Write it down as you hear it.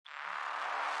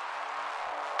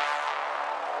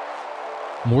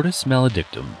Mortis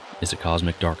Maledictum is a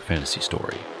cosmic dark fantasy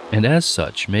story, and as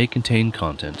such may contain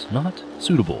content not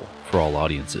suitable for all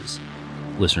audiences.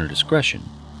 Listener discretion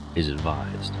is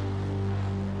advised.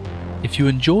 If you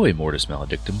enjoy Mortis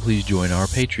Maledictum, please join our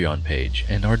Patreon page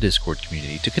and our Discord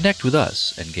community to connect with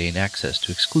us and gain access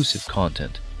to exclusive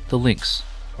content. The links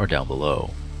are down below.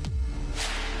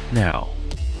 Now,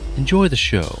 enjoy the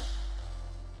show.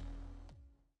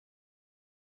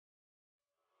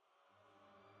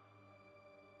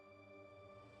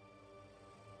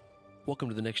 Welcome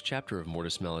to the next chapter of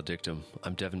Mortis Maledictum.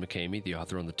 I'm Devin McCamey, the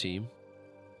author on the team.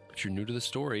 If you're new to the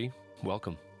story,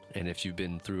 welcome. And if you've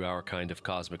been through our kind of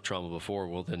cosmic trauma before,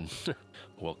 well then,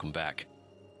 welcome back.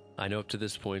 I know up to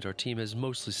this point our team has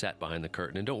mostly sat behind the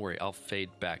curtain, and don't worry, I'll fade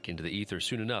back into the ether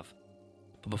soon enough.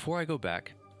 But before I go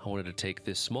back, I wanted to take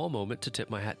this small moment to tip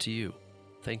my hat to you.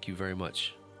 Thank you very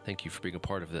much. Thank you for being a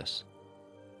part of this.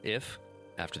 If,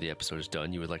 after the episode is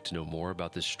done, you would like to know more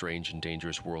about this strange and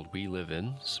dangerous world we live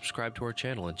in, subscribe to our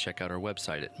channel and check out our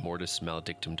website at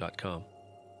mortismaledictum.com.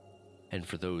 And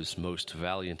for those most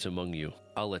valiant among you,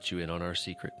 I'll let you in on our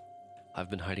secret. I've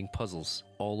been hiding puzzles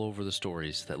all over the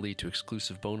stories that lead to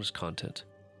exclusive bonus content.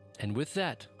 And with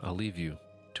that, I'll leave you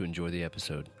to enjoy the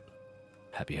episode.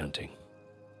 Happy hunting.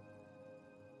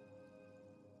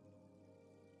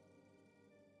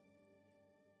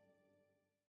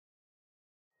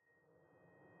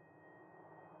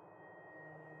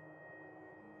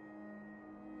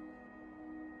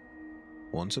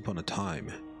 Once upon a time,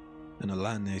 in a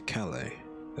land near Calais,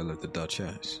 there lived a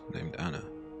Duchess named Anna.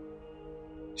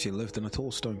 She lived in a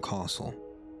tall stone castle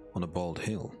on a bald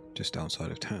hill just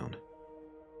outside of town.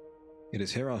 It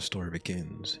is here our story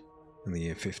begins, in the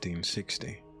year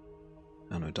 1560,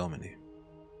 Anno Domini.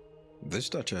 This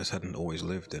Duchess hadn't always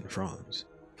lived in France,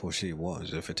 for she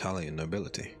was of Italian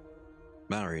nobility.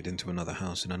 Married into another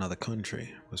house in another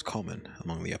country was common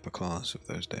among the upper class of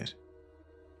those days,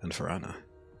 and for Anna,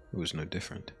 it was no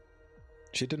different.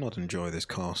 She did not enjoy this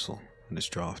castle, and its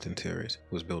draught interiors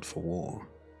was built for war,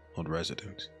 not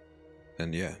residence.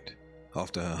 And yet,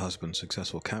 after her husband's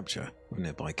successful capture of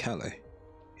nearby Calais,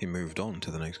 he moved on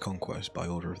to the next conquest by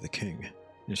order of the king,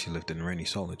 and she lived in rainy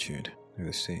solitude near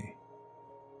the sea.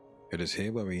 It is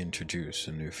here where we introduce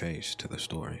a new face to the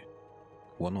story,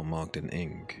 one not marked in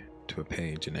ink to a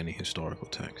page in any historical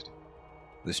text.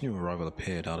 This new arrival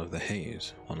appeared out of the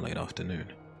haze one late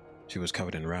afternoon. She was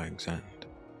covered in rags and,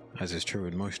 as is true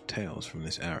in most tales from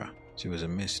this era, she was a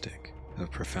mystic of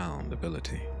profound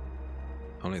ability.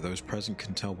 Only those present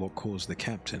can tell what caused the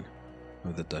captain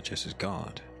of the Duchess's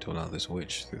guard to allow this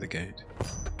witch through the gate.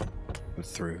 But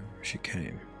through she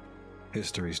came.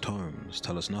 History's tomes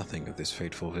tell us nothing of this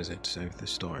fateful visit save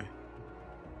this story.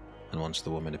 And once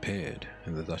the woman appeared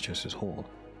in the Duchess's hall,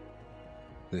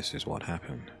 this is what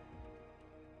happened.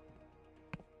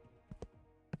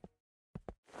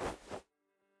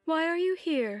 "Why are you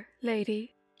here,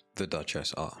 lady?" the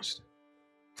Duchess asked.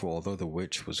 For although the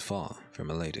witch was far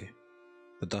from a lady,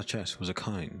 the Duchess was a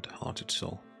kind-hearted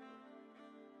soul.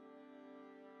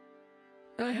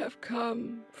 "I have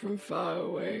come from far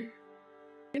away,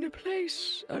 in a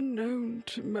place unknown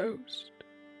to most.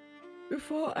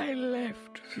 Before I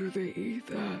left through the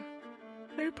ether,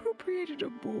 I appropriated a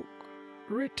book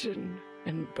written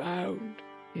and bound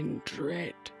in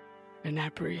dread and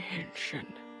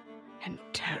apprehension and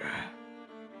terror.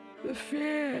 The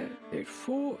fear it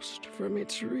forced from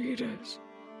its readers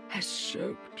has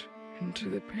soaked into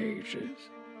the pages,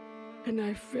 and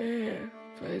I fear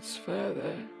for its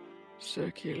further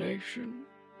circulation."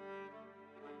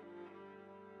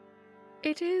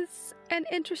 "It is an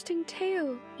interesting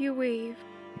tale you weave,"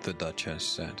 the Duchess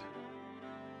said.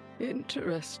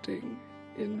 "Interesting,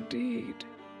 indeed.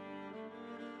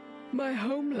 My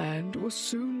homeland will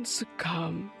soon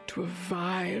succumb to a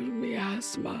vile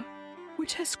miasma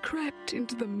which has crept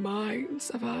into the minds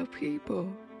of our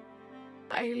people.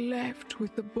 I left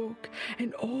with the book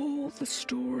and all the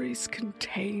stories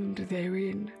contained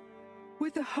therein,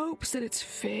 with the hopes that its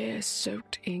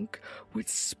fear-soaked ink would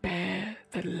spare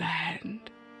the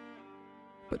land.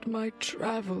 But my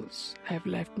travels have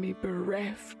left me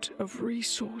bereft of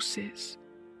resources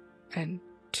and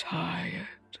tired."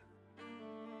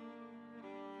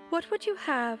 "What would you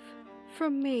have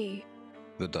from me?"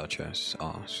 the Duchess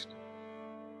asked.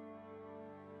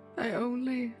 "I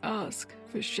only ask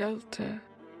for shelter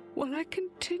while I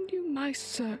continue my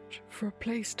search for a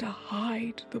place to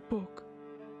hide the book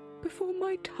before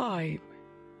my time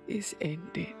is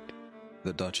ended."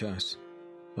 The Duchess,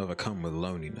 overcome with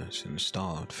loneliness and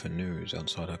starved for news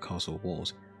outside her castle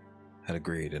walls, had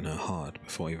agreed in her heart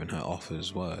before even her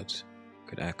offer's words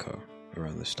could echo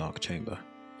around the stark chamber.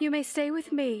 "You may stay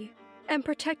with me and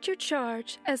protect your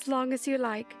charge as long as you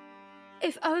like.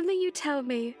 If only you tell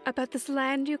me about this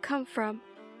land you come from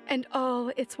and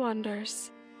all its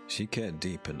wonders. She cared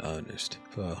deep and earnest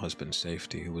for her husband's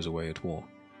safety, who was away at war.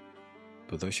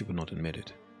 But though she would not admit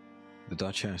it, the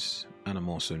Duchess, Anna,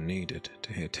 also needed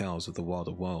to hear tales of the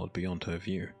wilder world beyond her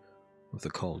view of the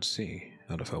cold sea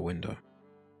out of her window.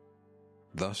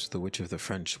 Thus the Witch of the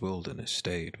French Wilderness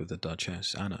stayed with the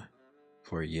Duchess Anna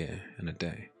for a year and a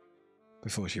day,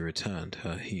 before she returned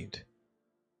her heat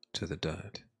to the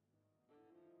dirt.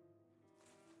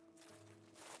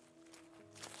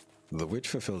 The witch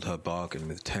fulfilled her bargain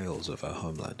with tales of her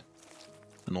homeland,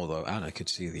 and although Anna could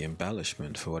see the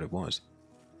embellishment for what it was,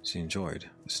 she enjoyed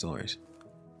the stories.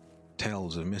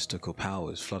 Tales of mystical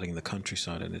powers flooding the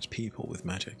countryside and its people with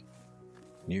magic,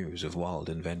 news of wild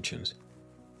inventions,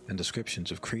 and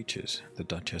descriptions of creatures the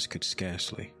Duchess could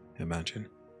scarcely imagine.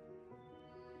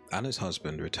 Anna's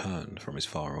husband returned from his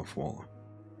far-off war,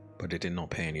 but he did not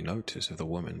pay any notice of the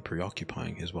woman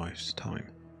preoccupying his wife's time.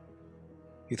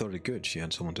 He thought it good she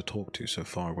had someone to talk to so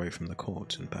far away from the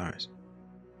courts in Paris.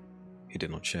 He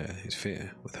did not share his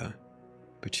fear with her,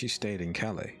 but she stayed in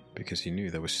Calais because he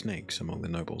knew there were snakes among the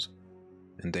nobles,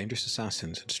 and dangerous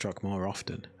assassins had struck more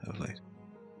often of late.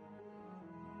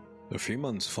 A few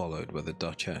months followed where the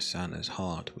Duchess Anna's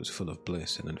heart was full of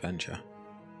bliss and adventure.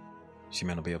 She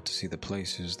may not be able to see the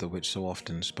places the witch so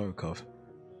often spoke of,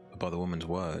 but by the woman's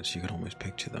words she could almost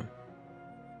picture them.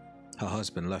 Her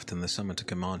husband left in the summer to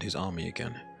command his army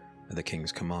again, at the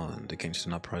king's command against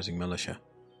an uprising militia,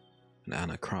 and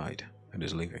Anna cried at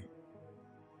his leaving.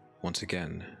 Once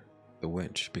again, the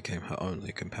witch became her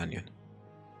only companion.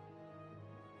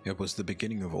 It was the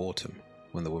beginning of autumn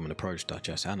when the woman approached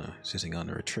Duchess Anna sitting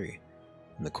under a tree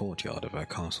in the courtyard of her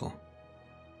castle.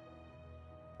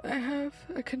 I have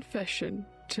a confession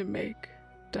to make,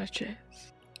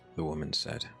 Duchess, the woman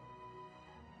said.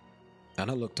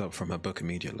 Anna looked up from her book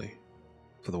immediately,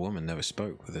 for the woman never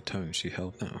spoke with the tone she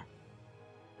held now.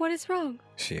 What is wrong?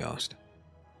 She asked.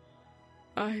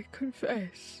 I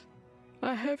confess,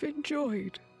 I have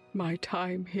enjoyed my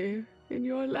time here in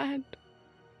your land,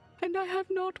 and I have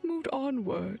not moved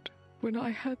onward when I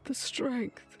had the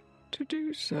strength to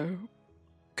do so.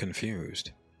 Confused,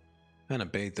 Anna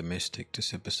bade the mystic to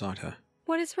sit beside her.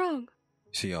 What is wrong?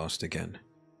 She asked again,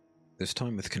 this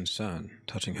time with concern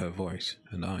touching her voice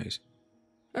and eyes.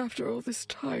 After all this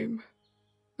time,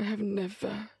 I have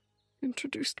never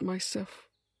introduced myself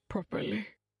properly.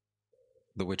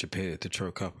 The witch appeared to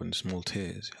choke up and small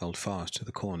tears held fast to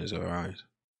the corners of her eyes.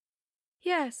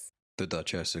 Yes. The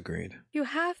Duchess agreed. You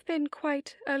have been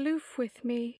quite aloof with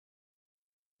me.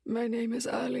 My name is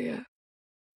Alia,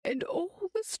 and all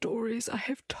the stories I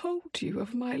have told you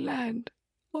of my land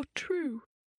are true.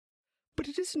 But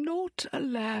it is not a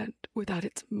land without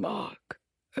its mark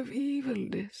of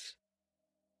evilness.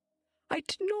 I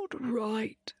did not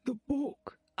write the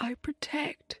book I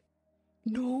protect,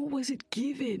 nor was it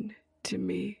given to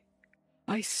me.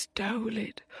 I stole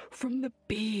it from the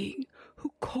being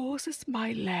who causes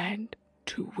my land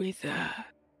to wither.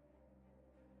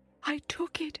 I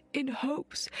took it in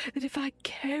hopes that if I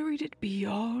carried it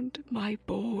beyond my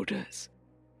borders,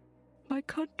 my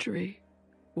country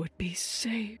would be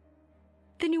safe.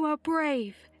 Then you are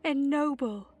brave and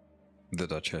noble, the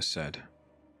Duchess said,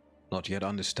 not yet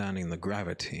understanding the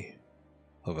gravity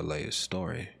of Alea's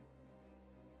story.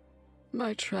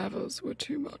 My travels were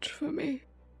too much for me.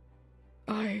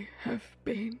 I have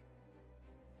been.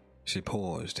 She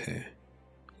paused here,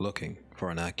 looking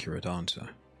for an accurate answer.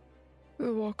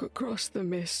 The walk across the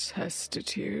mist has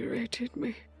deteriorated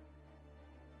me.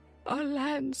 Our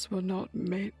lands were not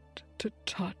meant to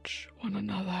touch one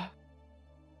another.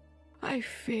 I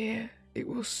fear it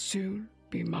will soon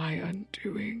be my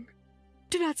undoing.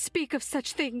 Do not speak of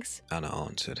such things, Anna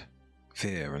answered,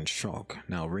 fear and shock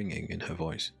now ringing in her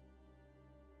voice.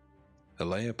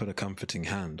 Alea put a comforting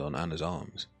hand on Anna's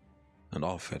arms and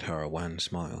offered her a wan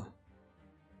smile.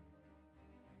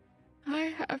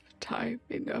 I have time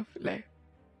enough left,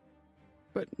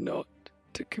 but not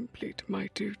to complete my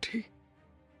duty.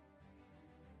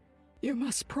 You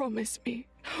must promise me,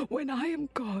 when I am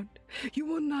gone, you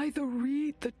will neither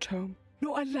read the tome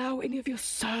nor allow any of your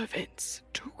servants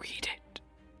to read it.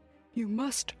 You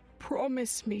must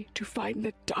promise me to find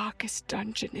the darkest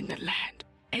dungeon in the land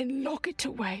and lock it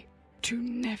away to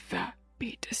never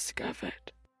be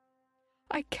discovered.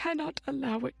 I cannot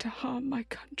allow it to harm my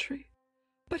country,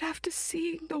 but after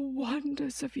seeing the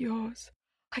wonders of yours,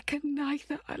 I can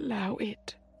neither allow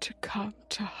it to come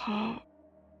to harm.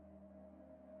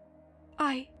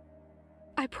 I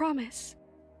promise,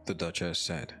 the Duchess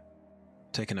said,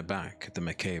 taken aback at the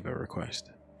macabre request.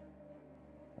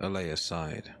 Alea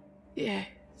sighed. Yes,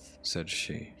 Said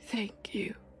she. thank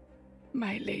you,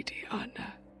 my Lady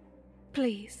Anna.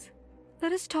 Please,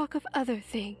 let us talk of other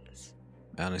things.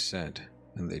 Anna said,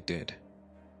 and they did.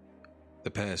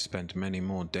 The pair spent many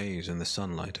more days in the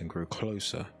sunlight and grew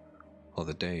closer, while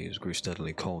the days grew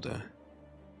steadily colder,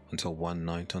 until one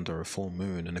night under a full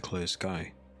moon and a clear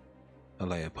sky,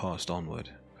 Alea passed onward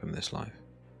from this life.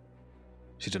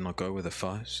 She did not go with a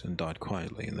fuss and died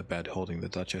quietly in the bed holding the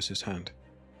Duchess's hand.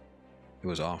 It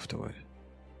was afterward,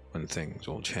 when things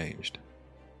all changed.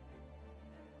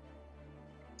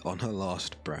 On her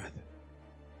last breath,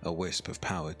 a wisp of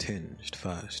power tinged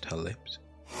first her lips,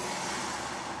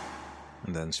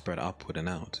 and then spread upward and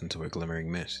out into a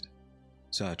glimmering mist,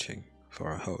 searching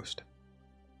for a host.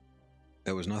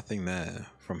 There was nothing there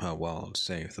from her world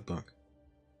save the book,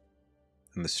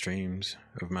 and the streams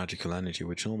of magical energy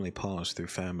which normally passed through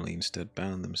family instead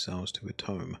bound themselves to a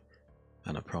tome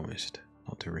Anna promised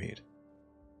not to read.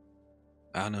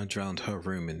 Anna drowned her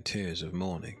room in tears of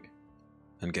mourning,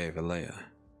 and gave Alea,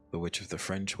 the witch of the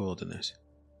French wilderness,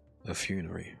 a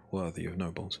funerary worthy of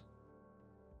nobles.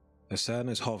 A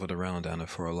sadness hovered around Anna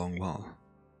for a long while,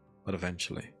 but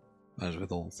eventually, as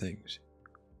with all things,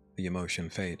 the emotion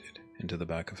faded into the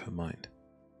back of her mind.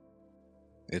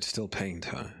 It still pained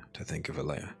her to think of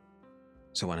Alea,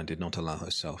 so Anna did not allow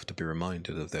herself to be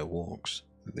reminded of their walks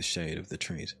through the shade of the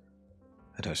trees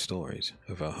and her stories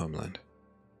of her homeland.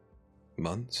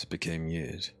 Months became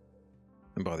years,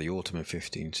 and by the autumn of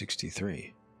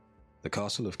 1563, the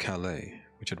castle of Calais,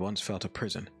 which had once felt a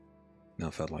prison, now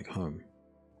felt like home.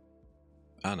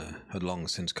 Anna had long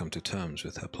since come to terms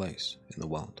with her place in the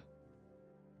world,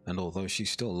 and although she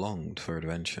still longed for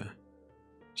adventure,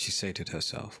 she sated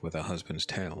herself with her husband's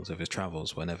tales of his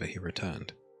travels whenever he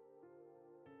returned.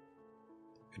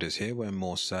 It is here where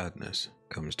more sadness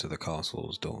comes to the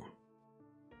castle's door.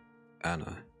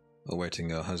 Anna, awaiting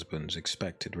her husband's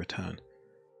expected return,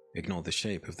 ignored the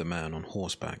shape of the man on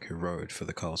horseback who rode for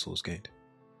the castle's gate.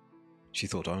 She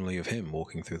thought only of him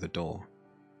walking through the door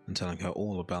and telling her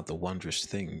all about the wondrous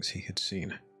things he had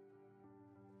seen.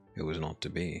 It was not to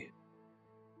be.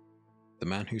 The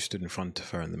man who stood in front of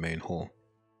her in the main hall,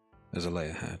 as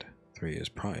Alea had 3 years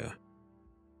prior,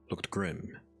 looked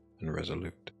grim and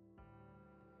resolute.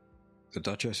 The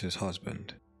Duchess's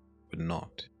husband would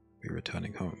not be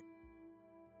returning home.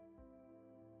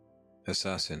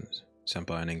 Assassins sent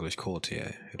by an English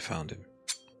courtier had found him.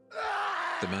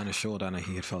 The man assured Anna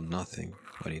he had felt nothing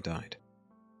when he died.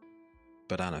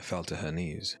 But Anna fell to her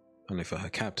knees, only for her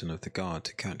captain of the guard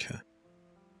to catch her.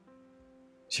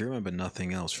 She remembered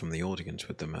nothing else from the audience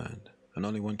with the man, and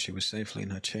only once she was safely in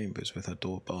her chambers with her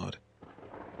door barred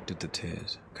did the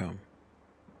tears come.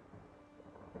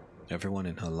 Everyone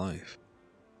in her life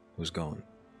was gone,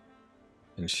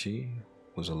 and she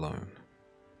was alone,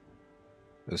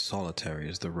 as solitary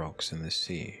as the rocks in the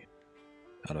sea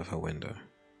out of her window.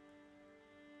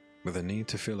 With a need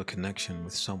to feel a connection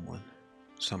with someone,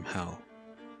 somehow,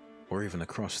 or even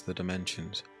across the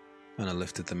dimensions, Anna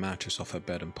lifted the mattress off her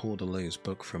bed and pulled Alea's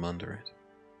book from under it.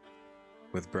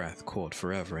 With breath caught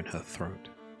forever in her throat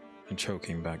and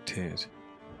choking back tears,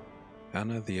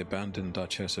 Anna, the abandoned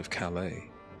Duchess of Calais,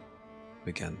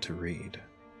 began to read.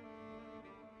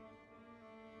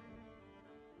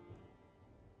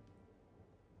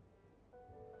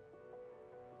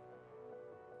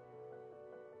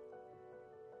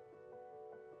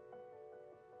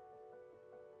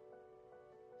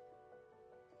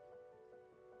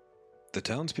 The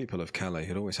townspeople of Calais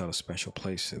had always had a special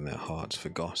place in their hearts for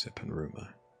gossip and rumour.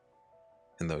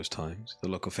 In those times, the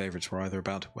local favourites were either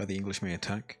about where the English may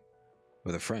attack,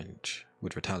 where the French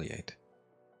would retaliate,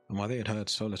 and why they had heard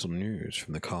so little news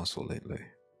from the castle lately.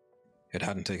 It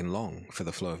hadn't taken long for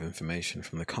the flow of information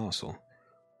from the castle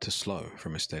to slow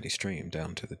from a steady stream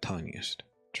down to the tiniest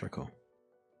trickle.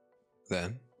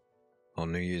 Then,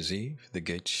 on New Year's Eve, the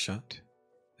gates shut,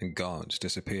 and guards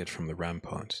disappeared from the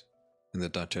ramparts, and the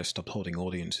Duchess stopped holding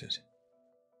audiences.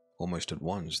 Almost at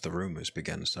once, the rumours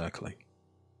began circling,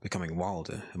 becoming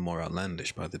wilder and more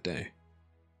outlandish by the day.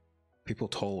 People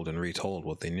told and retold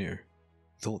what they knew,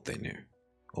 thought they knew,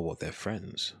 or what their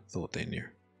friends thought they knew.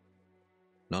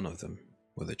 None of them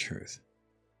were the truth,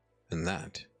 and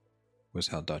that was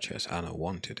how Duchess Anna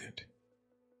wanted it.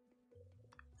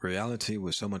 Reality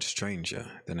was so much stranger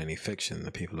than any fiction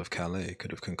the people of Calais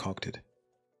could have concocted.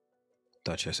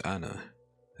 Duchess Anna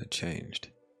had changed.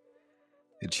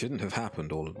 It shouldn't have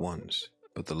happened all at once,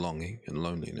 but the longing and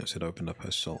loneliness had opened up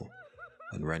her soul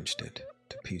and wrenched it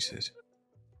to pieces.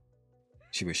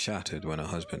 She was shattered when her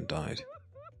husband died,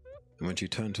 and when she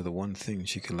turned to the one thing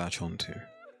she could latch onto,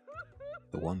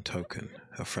 the one token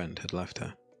her friend had left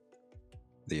her,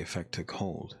 The effect took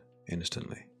hold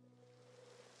instantly.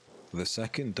 The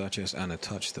second Duchess Anna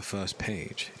touched the first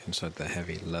page inside the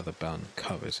heavy leather-bound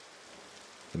covers,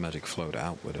 the magic flowed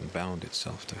outward and bound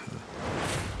itself to her.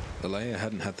 Alea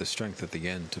hadn't had the strength at the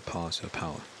end to pass her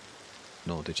power,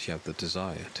 nor did she have the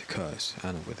desire to curse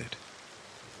Anna with it.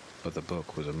 But the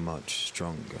book was a much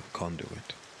stronger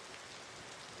conduit.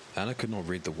 Anna could not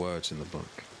read the words in the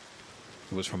book.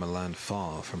 It was from a land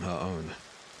far from her own,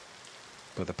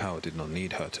 but the power did not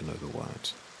need her to know the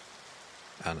words.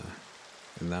 Anna,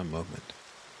 in that moment,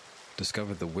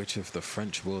 discovered the witch of the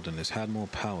French wilderness had more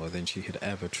power than she had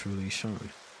ever truly shown.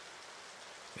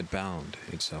 It bound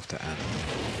itself to Anna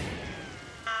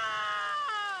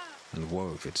and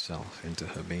wove itself into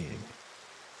her being.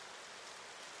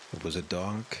 It was a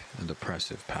dark and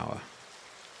oppressive power.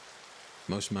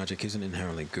 Most magic isn't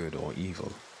inherently good or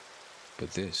evil,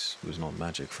 but this was not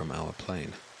magic from our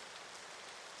plane.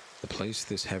 The place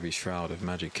this heavy shroud of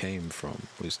magic came from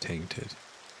was tainted,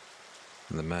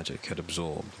 and the magic had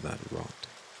absorbed that rot.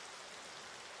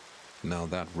 Now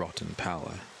that rotten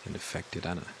power had affected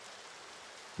Anna.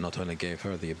 Not only gave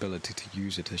her the ability to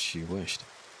use it as she wished,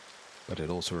 but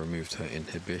it also removed her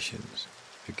inhibitions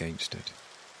against it.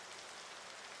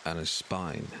 Anna's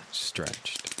spine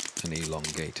stretched and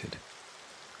elongated.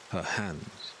 Her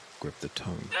hands gripped the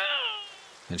tome,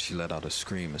 and she let out a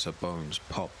scream as her bones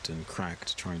popped and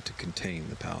cracked, trying to contain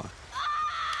the power.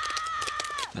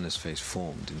 Anna's face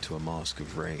formed into a mask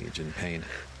of rage and pain.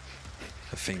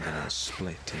 Her fingernails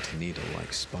split into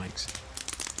needle-like spikes.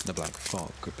 The black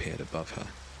fog appeared above her,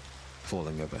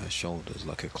 falling over her shoulders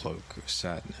like a cloak of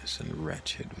sadness and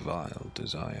wretched, vile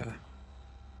desire.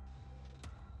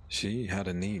 She had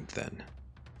a need then.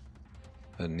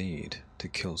 A need to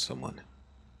kill someone.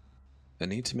 A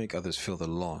need to make others feel the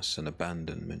loss and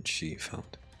abandonment she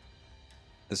felt.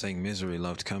 The saying misery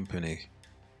loved company,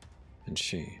 and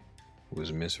she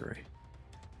was misery.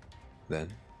 Then,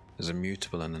 as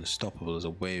immutable and unstoppable as a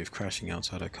wave crashing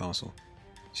outside her castle,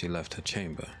 she left her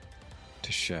chamber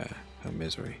to share her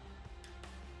misery.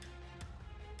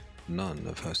 None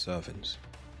of her servants,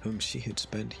 whom she had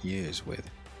spent years with,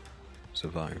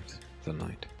 survived the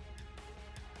night.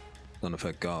 None of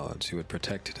her guards, who had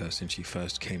protected her since she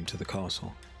first came to the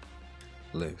castle,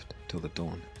 lived till the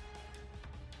dawn.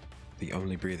 The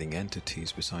only breathing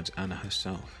entities besides Anna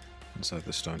herself inside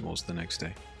the stone walls the next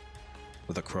day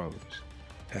were the crows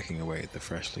pecking away at the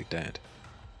freshly dead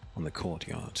on the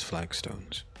courtyard's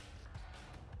flagstones.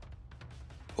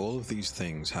 All of these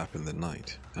things happened the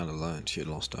night Anna learned she had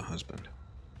lost her husband,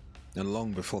 and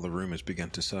long before the rumors began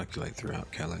to circulate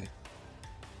throughout Calais.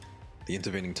 The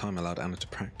intervening time allowed Anna to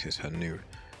practice her new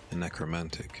and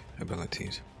necromantic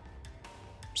abilities.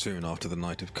 Soon after the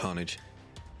night of carnage,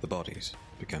 the bodies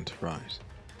began to rise.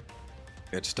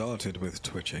 It started with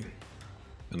twitching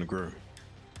and grew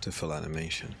to full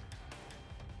animation.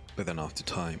 But then after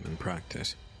time and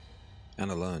practice,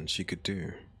 Anna learned she could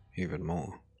do even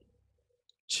more.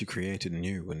 She created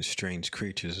new and strange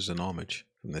creatures as an homage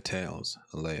from the tales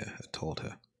Alea had told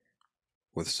her.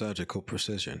 With surgical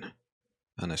precision,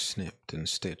 Anna snipped and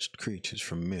stitched creatures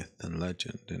from myth and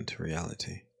legend into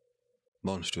reality.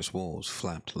 Monstrous walls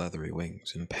flapped leathery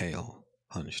wings, and pale,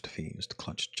 hunched fiends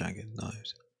clutched jagged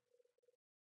knives.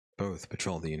 Both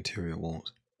patrolled the interior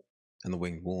walls, and the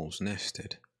winged walls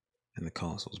nested in the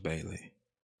castle's bailey.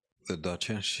 The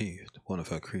Duchess sheathed one of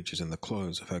her creatures in the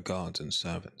clothes of her guards and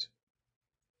servants.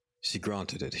 She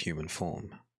granted it human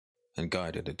form, and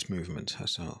guided its movements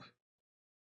herself.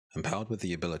 Empowered with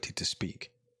the ability to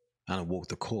speak, Anna walked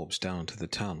the corpse down to the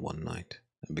town one night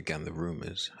and began the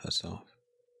rumors herself.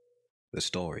 The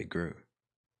story grew,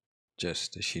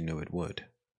 just as she knew it would.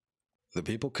 The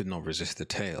people could not resist the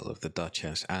tale of the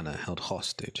Duchess Anna held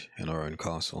hostage in her own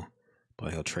castle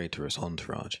by her traitorous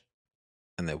entourage,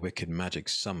 and their wicked magic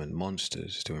summoned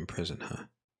monsters to imprison her.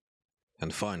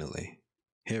 And finally,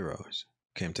 heroes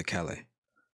came to Calais,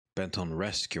 bent on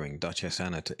rescuing Duchess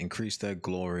Anna to increase their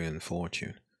glory and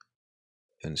fortune.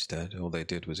 Instead, all they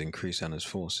did was increase Anna's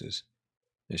forces,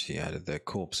 as she added their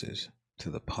corpses to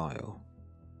the pile.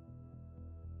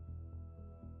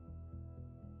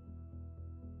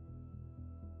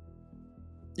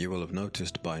 You will have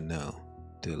noticed by now,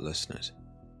 dear listeners,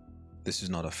 this is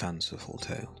not a fanciful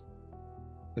tale.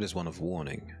 It is one of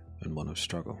warning and one of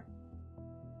struggle.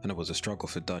 And it was a struggle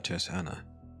for Duchess Anna,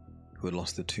 who had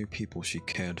lost the two people she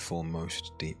cared for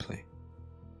most deeply.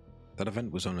 That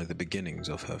event was only the beginnings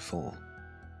of her fall,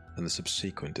 and the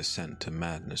subsequent descent to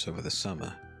madness over the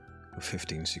summer of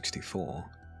 1564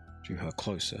 drew her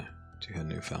closer to her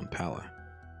newfound power.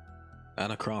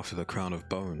 Anna crafted a crown of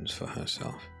bones for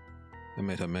herself, and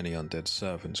made her many undead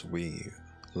servants weave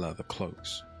leather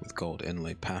cloaks with gold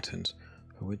inlaid patterns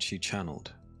for which she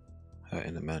channeled her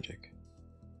inner magic.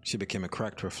 She became a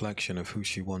cracked reflection of who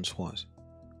she once was,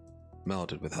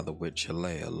 melded with how the witch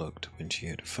Alea looked when she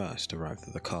had first arrived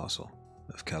at the castle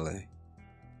of Calais.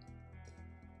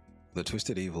 The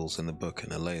twisted evils in the book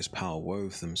and Alea's power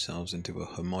wove themselves into a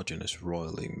homogeneous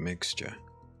roily mixture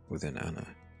within Anna,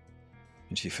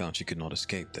 and she felt she could not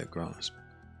escape their grasp.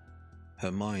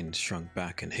 Her mind shrunk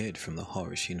back and hid from the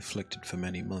horror she inflicted for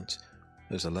many months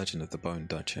as the legend of the Bone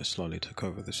Duchess slowly took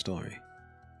over the story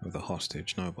of the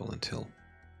hostage noble until,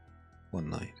 one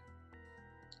night,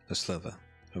 a sliver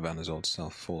of Anna's old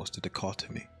self forced a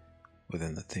dichotomy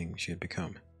within the thing she had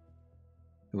become.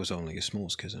 It was only a small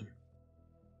schism,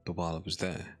 but while it was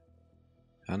there,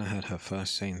 Anna had her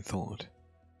first sane thought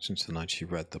since the night she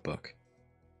read the book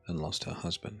and lost her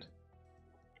husband.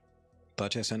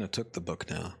 Duchess Anna took the book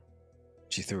now.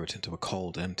 She threw it into a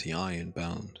cold, empty,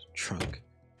 iron-bound trunk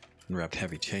and wrapped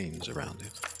heavy chains around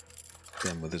it.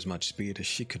 Then, with as much speed as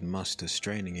she could muster,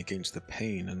 straining against the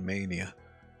pain and mania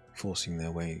forcing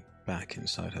their way back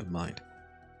inside her mind,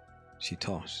 she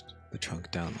tossed the trunk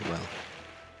down the well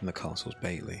in the castle's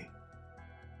bailey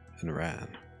and ran.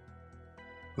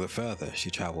 The further she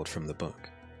travelled from the book,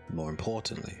 and more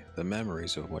importantly, the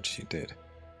memories of what she did,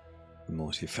 the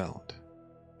more she felt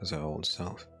as her old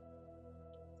self.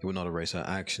 It would not erase her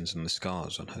actions, and the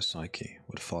scars on her psyche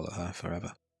would follow her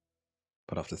forever.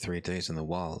 But after 3 days in the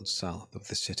wilds south of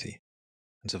the city,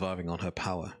 and surviving on her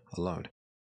power alone,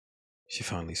 she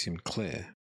finally seemed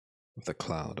clear of the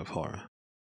cloud of horror.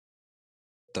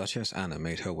 Duchess Anna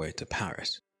made her way to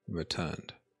Paris and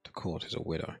returned to court as a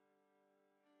widow.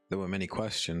 There were many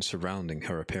questions surrounding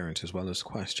her appearance, as well as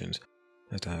questions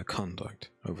as to her conduct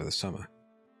over the summer.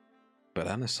 But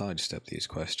Anna sidestepped these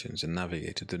questions and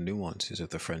navigated the nuances of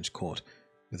the French court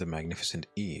with a magnificent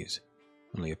ease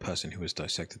only a person who has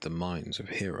dissected the minds of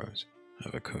heroes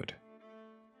ever could.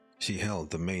 She held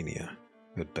the mania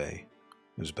at bay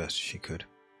as best she could,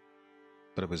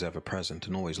 but it was ever present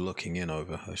and always looking in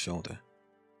over her shoulder,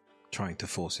 trying to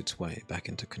force its way back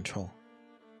into control.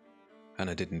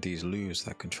 Anna did indeed lose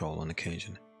that control on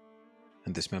occasion,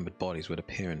 and dismembered bodies would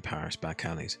appear in Paris back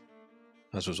alleys,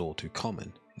 as was all too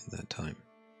common in that time.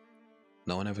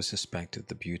 No one ever suspected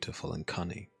the beautiful and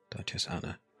cunning Duchess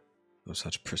Anna of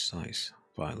such precise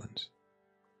violence.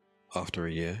 After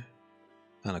a year,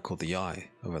 Anna caught the eye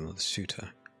of another suitor,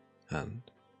 and,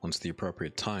 once the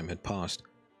appropriate time had passed,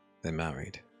 they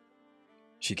married.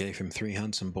 She gave him 3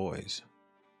 handsome boys.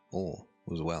 All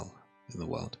was well in the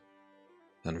world,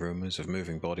 and rumors of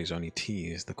moving bodies only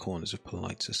teased the corners of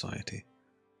polite society.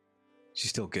 She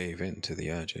still gave in to the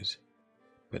urges,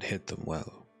 but hid them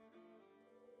well.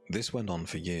 This went on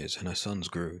for years, and her sons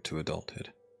grew to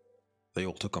adulthood. They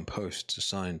all took on posts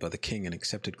assigned by the king and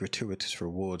accepted gratuitous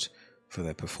rewards for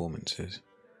their performances,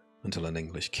 until an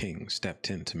English king stepped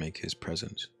in to make his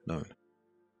presence known.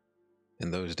 In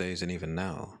those days, and even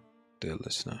now, dear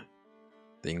listener,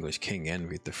 the English king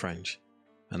envied the French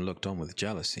and looked on with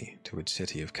jealousy to its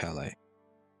city of Calais,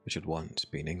 which had once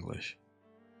been English.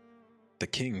 The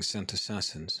king sent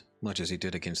assassins, much as he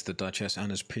did against the Duchess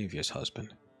Anna's previous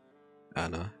husband.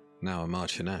 Anna, now a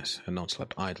marchioness, had not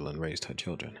slept idle and raised her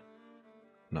children.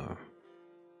 No,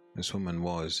 this woman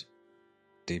was,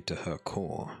 deep to her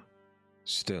core,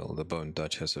 still the Bone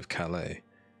Duchess of Calais,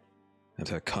 and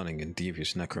her cunning and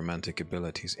devious necromantic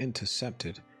abilities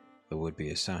intercepted the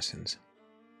would-be assassins.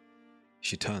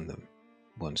 She turned them,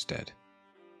 once dead,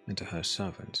 into her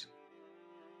servants.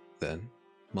 Then,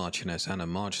 Marchioness Anna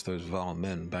marched those vile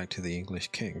men back to the English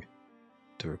king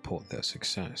to report their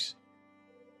success.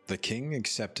 The king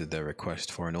accepted their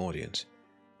request for an audience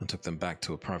and took them back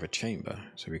to a private chamber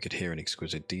so he could hear in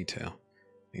exquisite detail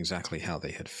exactly how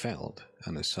they had felled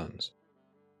Anna's sons.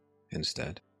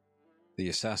 Instead, the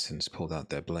assassins pulled out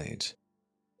their blades,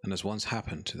 and as once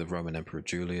happened to the Roman Emperor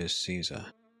Julius Caesar,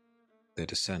 they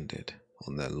descended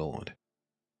on their lord,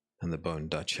 and the Bone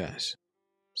Duchess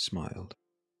smiled.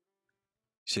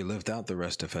 She lived out the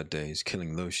rest of her days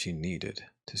killing those she needed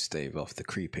to stave off the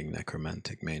creeping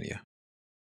necromantic mania,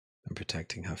 and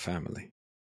protecting her family.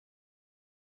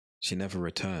 She never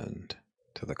returned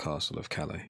to the castle of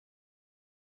Calais,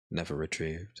 never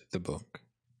retrieved the book,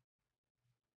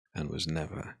 and was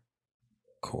never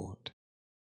caught.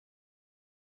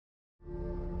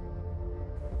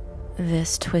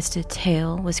 This twisted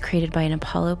tale was created by an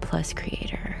Apollo Plus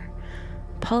creator.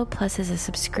 Apollo Plus is a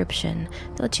subscription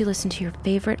that lets you listen to your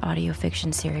favorite audio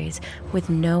fiction series with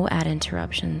no ad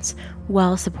interruptions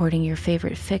while supporting your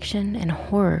favorite fiction and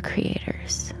horror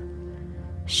creators.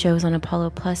 Shows on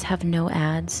Apollo Plus have no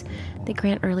ads. They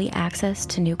grant early access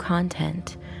to new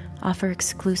content, offer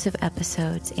exclusive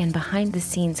episodes and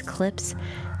behind-the-scenes clips,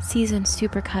 season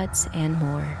supercuts, and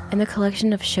more. And the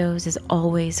collection of shows is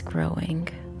always growing.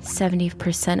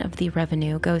 70% of the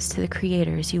revenue goes to the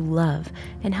creators you love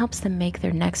and helps them make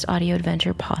their next audio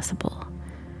adventure possible.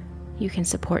 You can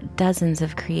support dozens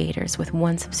of creators with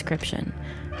one subscription,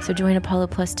 so join Apollo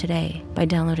Plus today by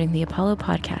downloading the Apollo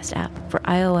Podcast app for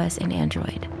iOS and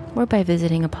Android, or by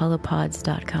visiting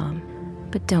apollopods.com.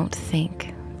 But don't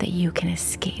think that you can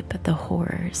escape the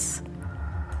horrors.